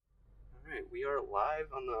We are live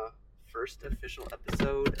on the first official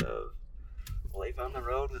episode of Life on the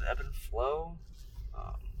Road with Ebb and Flow.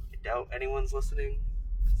 I doubt anyone's listening.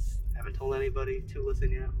 Haven't told anybody to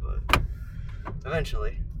listen yet, but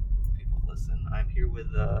eventually people will listen. I'm here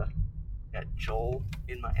with got Joel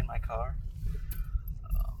in my car.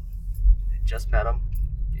 I just met him.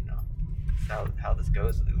 You know, that's how this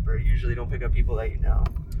goes with Uber. Usually don't pick up people that you know.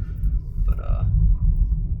 But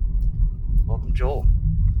welcome, Joel.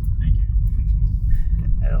 Thank you.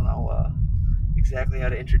 I don't know exactly how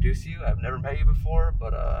to introduce you. I've never met you before,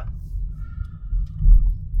 but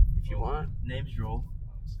if you want. Name's Joel.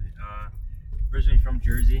 Obviously. Originally from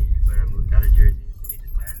Jersey, but I moved out of Jersey at the age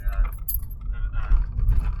of 10.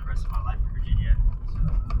 Lived the rest of my life in Virginia. So,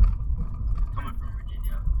 coming from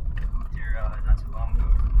Virginia, moved here not too long ago.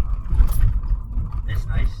 It's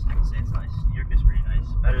nice. I can say it's nice. New York is pretty nice.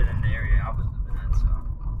 Better than the area I was living in, so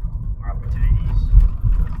more opportunities.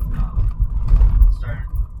 Started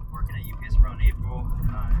working at UPS around April,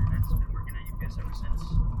 and I've been working at UPS ever since.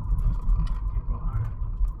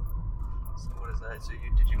 So what is that? So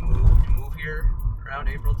did you move here around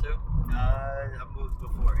April too? I moved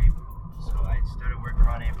before April, so I started work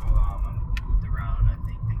around April. I moved around, I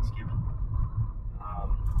think, Thanksgiving,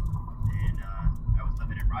 and I was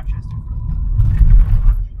living in Rochester for a little bit.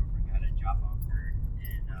 I got a job offer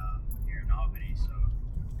here in Albany, so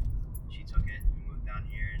she took it. We moved down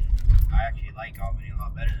here, and I actually like Albany a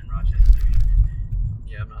lot better than Rochester.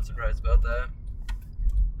 Yeah, I'm not surprised about that.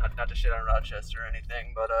 Not to shit on Rochester or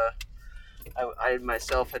anything, but I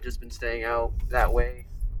myself had just been staying out that way,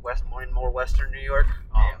 more western New York,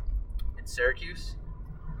 in Syracuse,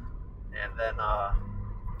 and then I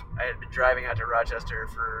had been driving out to Rochester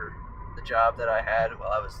for the job that I had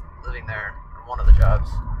while I was living there, or one of the jobs,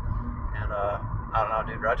 and I don't know,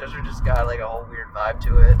 dude, Rochester just got like a whole weird vibe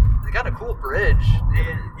to it. They got a cool bridge.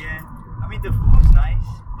 Yeah. I mean, the food's nice,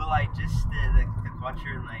 but like just the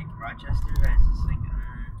culture in like Rochester, it's just like,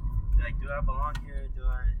 do I belong here? Do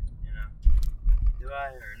I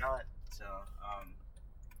or not? So,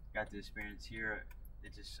 got to experience here.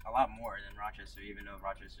 It's just a lot more than Rochester, even though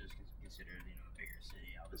Rochester is considered, a bigger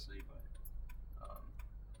city, obviously. But,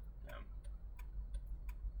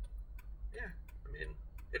 Yeah, I mean,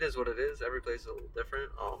 it is what it is. Every place is a little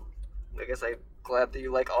different. I guess I'm glad that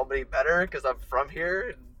you like Albany better because I'm from here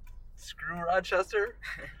and screw Rochester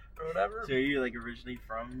or whatever. So, are you like originally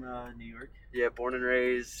from New York? Yeah, born and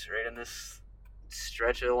raised right in this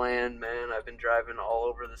stretch of land, man. I've been driving all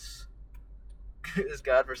over this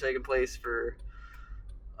godforsaken place for,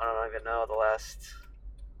 I don't even know, the last,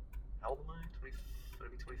 how old am I?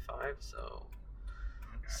 25, so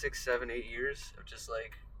Okay. 6, 7, 8 years of just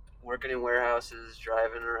like working in warehouses,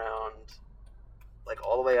 driving around, like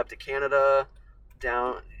all the way up to Canada,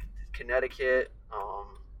 down Connecticut,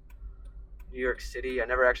 New York City. I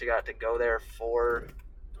never actually got to go there for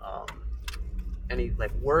any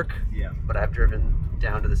like work, but I've driven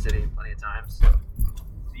down to the city plenty of times. So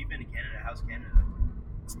you've been to Canada. How's Canada?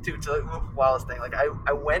 Dude, it's the wildest thing. Like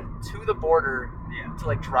I went to the border to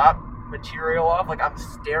like drop material off. Like I'm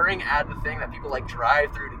staring at the thing that people like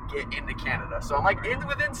drive through to get into Canada. So I'm like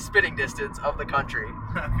within spitting distance of the country,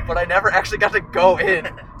 but I never actually got to go in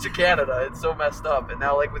to Canada. It's so messed up. And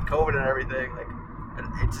now like with COVID and everything, like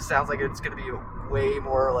it just sounds like it's gonna be way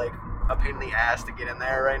more like a pain in the ass to get in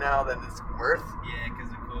there right now than it's worth. Yeah, because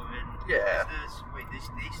of COVID. Yeah.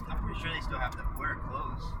 I'm pretty sure they still have the border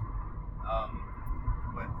closed.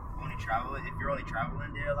 But only travel, if you're only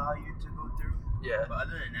traveling, they allow you to go through. Yeah. But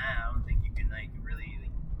other than that, I don't think you can really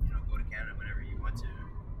go to Canada whenever you want to.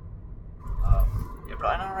 Yeah, but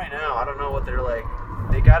I know right now, I don't know what they're like.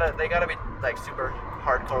 They gotta be like super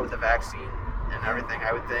hardcore with the vaccine and everything,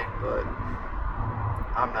 I would think, but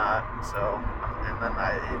I'm not. So, and then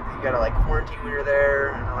you gotta like quarantine when you're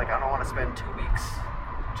there, and like I don't want to spend 2 weeks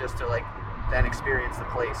just to like then experience the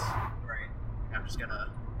place. Right. I'm just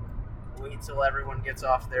gonna wait till everyone gets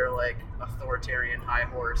off their like authoritarian high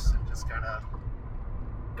horse and just kind of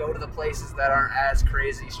go to the places that aren't as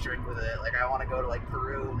crazy strict with it. Like I want to go to like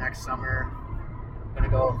Peru next summer. I'm gonna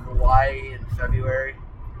go to Hawaii in February.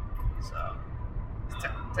 So it's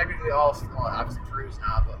technically all, well, obviously Peru's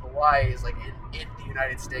not, but Hawaii is like in the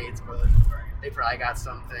United States, but they probably got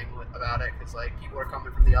something about it because like people are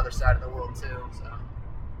coming from the other side of the world too.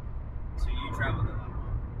 So you traveled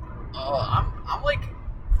a lot. I'm like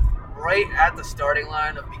right at the starting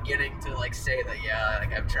line of beginning to like say that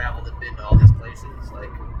like I've traveled and been to all these places. Like,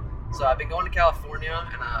 so I've been going to California,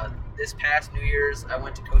 and this past New Year's I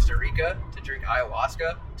went to Costa Rica to drink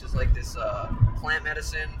ayahuasca, which is like this plant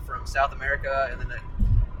medicine from South America, and then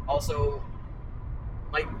also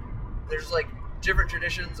like there's like different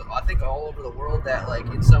traditions, I think, all over the world that, like,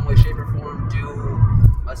 in some way, shape, or form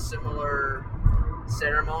do a similar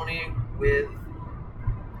ceremony with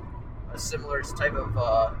a similar type of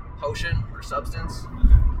potion or substance.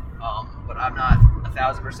 But I'm not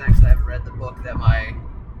 1,000% because I haven't read the book that my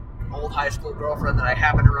old high school girlfriend that I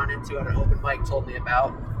happened to run into at an open mic told me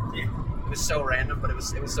about. Yeah. It was so random, but it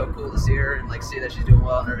was so cool to see her and like see that she's doing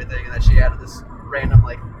well and everything, and that she added this random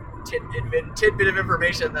like tidbit of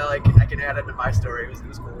information that like I can add into my story. It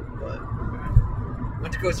was cool. But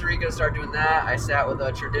went to Costa Rica to start doing that. I sat with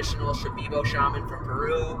a traditional Shipibo shaman from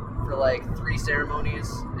Peru for like 3 ceremonies,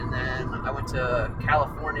 and then I went to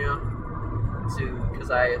California because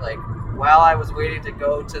I like while I was waiting to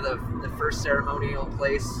go to the first ceremonial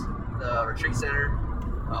place, the retreat center,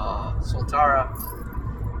 Soltara.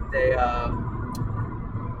 They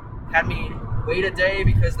had me wait a day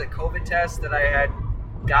because the COVID test that I had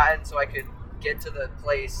gotten so I could get to the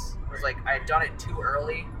place was like I had done it too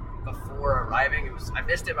early before arriving. I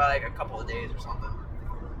missed it by like a couple of days or something.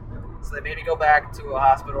 So they made me go back to a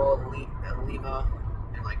hospital in Lima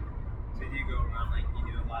and like. So do you go around like you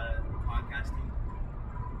do a lot of podcasting?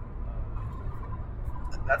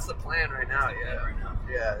 That's the plan right now. Yeah. Right now.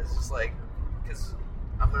 Yeah, it's just like because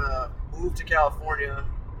I'm gonna move to California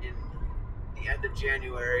in the end of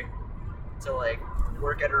January to like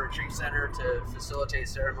work at a retreat center to facilitate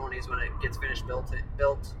ceremonies when it gets finished building,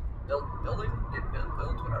 whatever.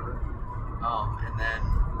 And then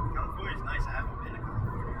California's nice. I haven't been to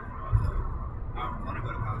California. I want to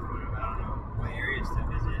go to California, but I don't know what areas to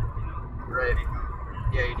visit. You know, right. in California.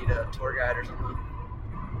 Yeah, you need a tour guide or something.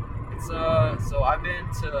 It's so I've been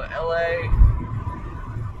to LA,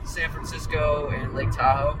 San Francisco, and Lake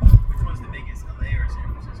Tahoe. Which one's the biggest, LA or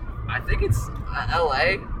San Francisco? I think it's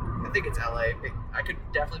LA. I think it's LA. I could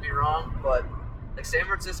definitely be wrong, but like San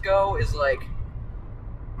Francisco is like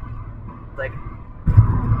we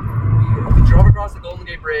drove across the Golden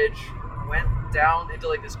Gate Bridge, went down into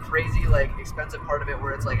like this crazy like expensive part of it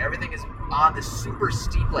where it's like everything is on this super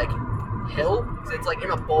steep like hill. So it's like in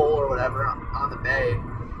a bowl or whatever on the bay,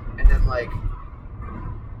 and then like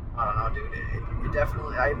I don't know, dude. It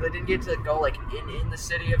definitely I didn't get to go like in the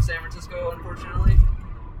city of San Francisco, unfortunately,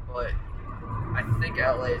 but I think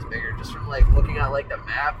LA is bigger just from like looking at like the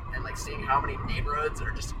map and like seeing how many neighborhoods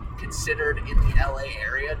are just considered in the LA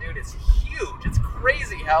area, dude. It's huge. It's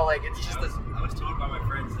crazy how like it's just this. I was told by my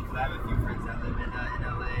friends because I have a few friends that live in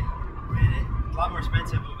LA, and it's a lot more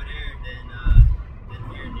expensive over there than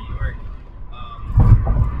here in New York. But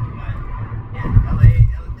yeah, LA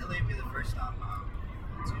would be the first stop to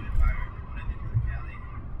if I when I did go to Cali.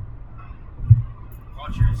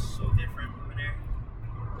 Culture is so different over there.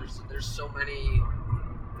 There's so many,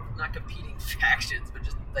 not competing factions, but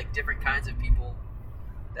just like different kinds of people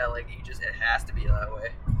that like it has to be that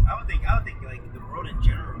way. I would think like the world in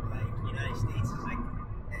general, like United States is like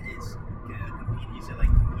it's competing. You said like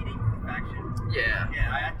competing faction. Yeah.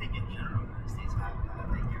 Yeah, I think in general United States have that.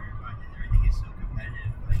 Like everything is so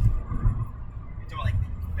competitive. Like you're talking like the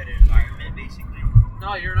competitive environment, basically.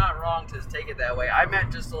 No, you're not wrong to take it that way. I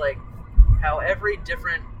meant just like how every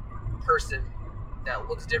different person that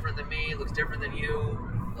looks different than me, looks different than you,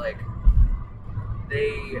 like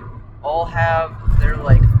they all have their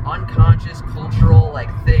like unconscious cultural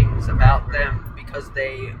like things about them because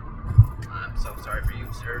they I'm so sorry for you,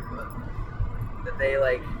 sir, but that they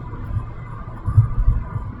like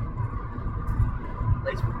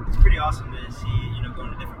it's pretty awesome to see,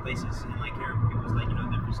 going to different places and like hear people's like,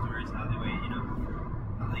 different stories, how they wait,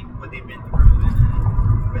 like what they've been through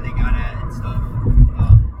and where they got at and stuff.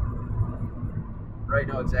 Right,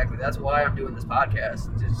 no, exactly. That's why I'm doing this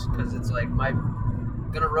podcast, just because it's like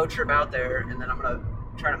gonna road trip out there, and then I'm gonna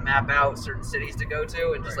try to map out certain cities to go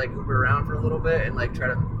to, and just like Uber around for a little bit, and like try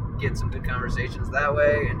to get some good conversations that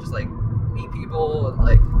way, and just like meet people and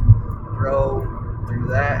like grow through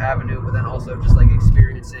that avenue. But then also just like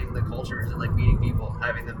experiencing the cultures and like meeting people, and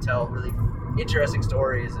having them tell really interesting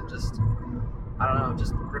stories, and just I don't know,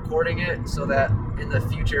 just recording it so that in the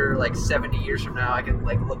future, like 70 years from now, I can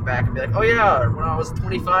like look back and be like, oh yeah, when I was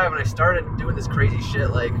 25 and I started doing this crazy shit,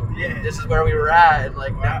 like this is where we were at, and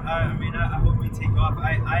like. Well, I hope we take off.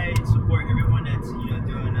 I support everyone that's doing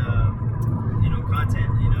content,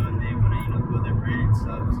 and they want to build their brand and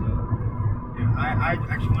stuff. So I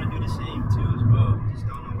actually want to do the same too as well. Just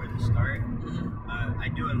don't know where to start. I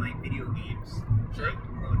do it in like video games, like the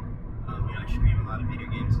world. I stream a lot of video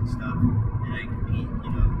games and stuff, and I compete,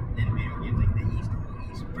 in video games, like the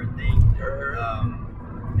e-sport thing. There are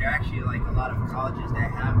actually like a lot of colleges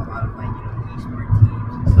that have a lot of like e-sport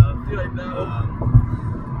teams and stuff. Dude, I know.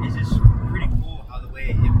 It's just pretty cool how the way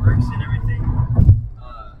it works and everything.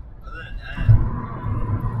 Other than that,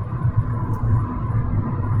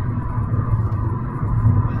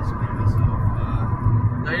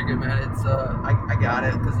 it's I got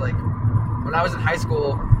it because like when I was in high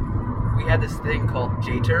school, we had this thing called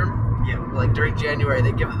J term. Yeah. Like during January,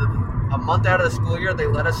 they give a month out of the school year. They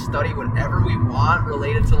let us study whatever we want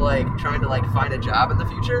related to like trying to like find a job in the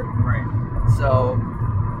future. Right. So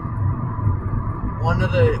one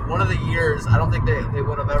of the years, I don't think they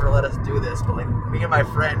would have ever let us do this, but like me and my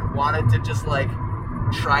friend wanted to just like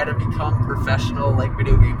try to become professional like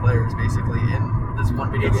video game players basically in this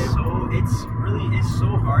one video game. It's so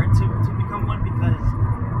hard to become one because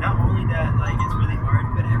not only that like it's really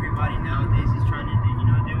hard, but everybody nowadays is trying to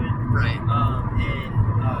do it. Right.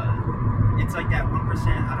 It's like that 1%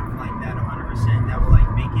 out of like that 100% that will like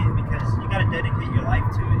make it because you gotta dedicate your life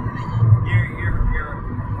to it. And your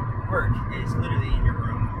work is literally in your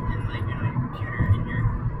room and like your computer and you're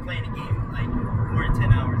playing a game like more than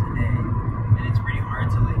 10 hours a day, and it's pretty hard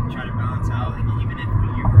to like try to balance out like even if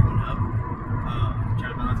when you're growing up, try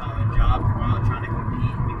to balance out a job while trying to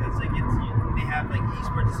compete because like they have like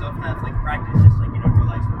esports itself have like practice just like real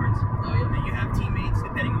life sports. Oh yeah. And then you have teammates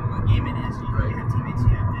depending on what game it is. You have teammates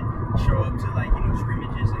you have to show up to like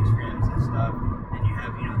scrimmages like scrims and stuff, and you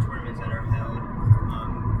have tournaments that are held.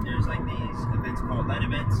 There's like these events called LAN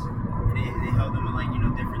events, and they held them in like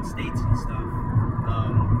different states and stuff.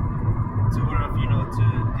 So what if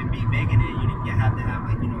to be big in it, you have to have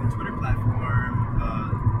like a Twitter platform,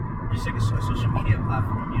 just like a social media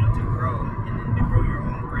platform, to grow and then to grow your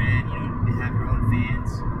own brand, to have your own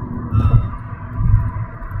fans.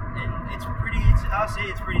 And I'll say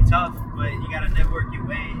it's pretty tough, but you gotta network your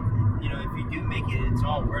way. If you do make it, it's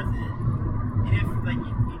all worth it. And if like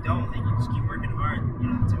you don't, like you just keep working hard,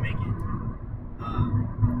 to make it.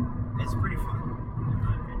 It's pretty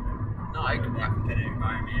fun. No, I agree. That competitive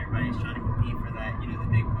environment, everybody's trying to compete for that, the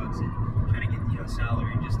big bucks and trying to get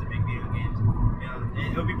salary just to make video games.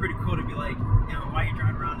 It'll be pretty cool to be like, why you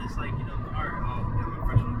driving around this like car? Oh, I'm a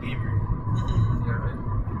professional gamer. Yeah, right.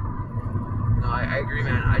 No, I agree,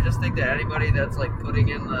 man. I just think that anybody that's like putting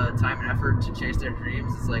in the time and effort to chase their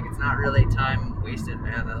dreams, it's like it's not really time wasted,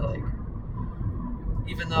 man. That like,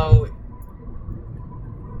 even though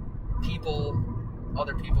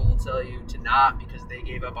other people will tell you to not because they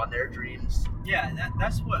gave up on their dreams. Yeah,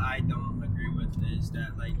 that's what I don't agree with is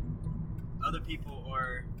that like other people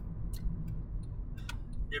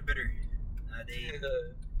they're bitter. They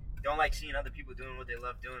don't like seeing other people doing what they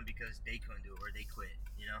love doing because they couldn't do it or they quit.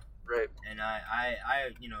 Right. And I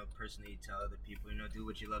personally tell other people, do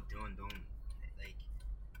what you love doing.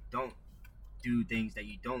 Don't do things that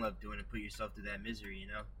you don't love doing and put yourself through that misery.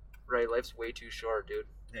 Right. Life's way too short, dude.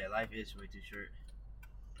 Yeah, life is way too short.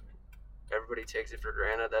 Everybody takes it for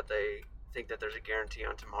granted that they think that there's a guarantee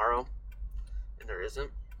on tomorrow, and there isn't.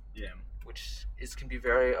 Yeah. Which can be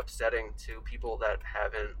very upsetting to people that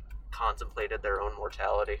haven't contemplated their own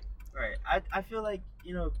mortality. Right. I feel like,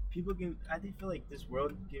 people can... I feel like this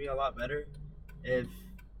world can be a lot better if...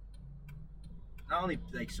 Not only,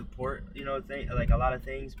 like, support, like, a lot of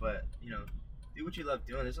things, but, do what you love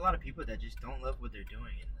doing. There's a lot of people that just don't love what they're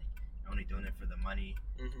doing and, like, they're only doing it for the money.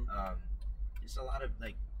 Mm-hmm. There's a lot of,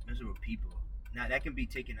 like, miserable people. Now, that can be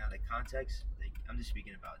taken out of context. Like, I'm just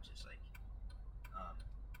speaking about just, like...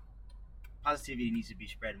 positivity needs to be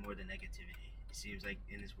spread more than negativity. It seems like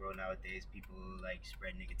in this world nowadays, people like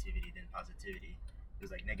spread negativity than positivity. Because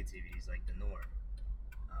like negativity is like the norm.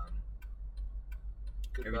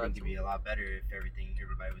 Everything could be a lot better if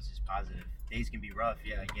everybody was just positive. Days can be rough,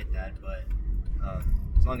 yeah, I get that, but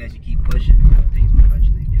as long as you keep pushing, things will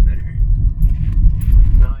eventually get better.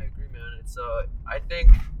 No, I agree, man. It's I think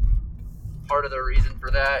part of the reason for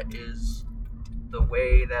that is the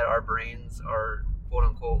way that our brains are quote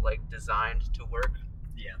unquote like designed to work.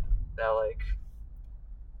 Yeah. That like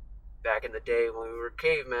back in the day when we were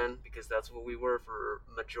cavemen, because that's what we were for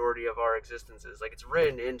majority of our existences. Like it's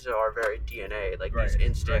written into our very DNA, like these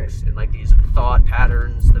instincts and like these thought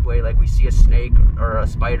patterns. The way like we see a snake or a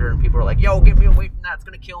spider and people are like, "Yo, get me away from that! It's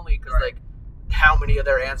gonna kill me." Because like how many of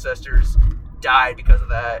their ancestors died because of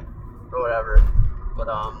that or whatever. But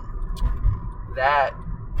that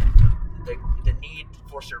the need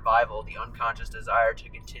for survival, the unconscious desire to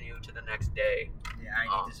continue to the next day. Yeah, I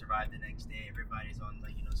need to survive the next day. Everybody's on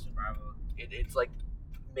like survival. It's like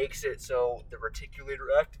makes it so the reticulator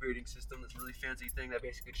activating system, this really fancy thing that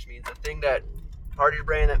basically just means the thing that part of your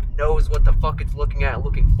brain that knows what the fuck it's looking at and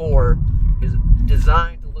looking for is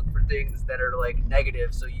designed to look for things that are like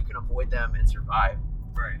negative so you can avoid them and survive.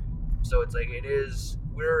 Right. So it's like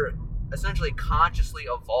we're essentially consciously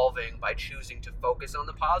evolving by choosing to focus on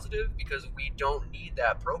the positive because we don't need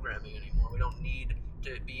that programming anymore. We don't need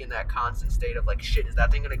to be in that constant state of like, shit, is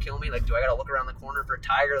that thing gonna kill me? Like, do I gotta look around the corner for a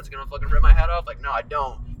tiger that's gonna fucking rip my head off? Like, no, I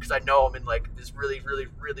don't, because I know I'm in like this really, really,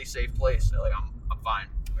 really safe place. So, like, I'm fine.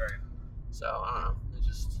 Right. So I don't know. It's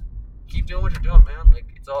just keep doing what you're doing, man. Like,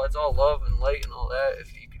 it's all love and light and all that.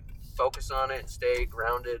 If you can focus on it and stay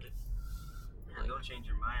grounded. And don't change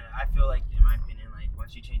your mind. I feel like, in my opinion, like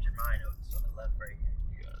once you change your mind, oh, it's on the left right here.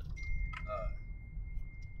 You got it.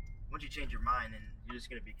 Once you change your mind, then you're just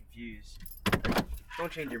gonna be confused.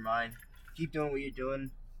 Don't change your mind. Keep doing what you're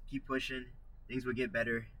doing. Keep pushing. Things will get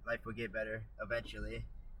better. Life will get better eventually.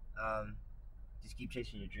 Just keep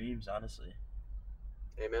chasing your dreams, honestly.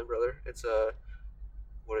 Amen, brother. It's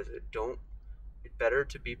what is it? It's better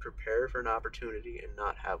to be prepared for an opportunity and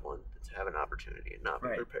not have one than to have an opportunity and not be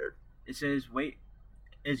prepared. It says wait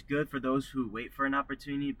is good for those who wait for an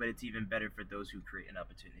opportunity, but it's even better for those who create an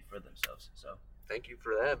opportunity for themselves. So thank you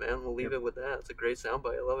for that, man. We'll leave it with that. It's a great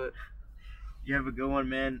soundbite. I love it. You have a good one,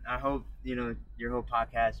 man. I hope your whole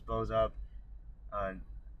podcast blows up.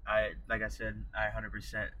 Like I said, I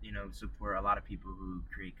 100% support a lot of people who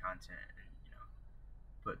create content and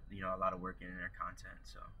put a lot of work in their content.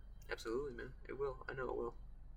 So absolutely, man. It will. I know it will.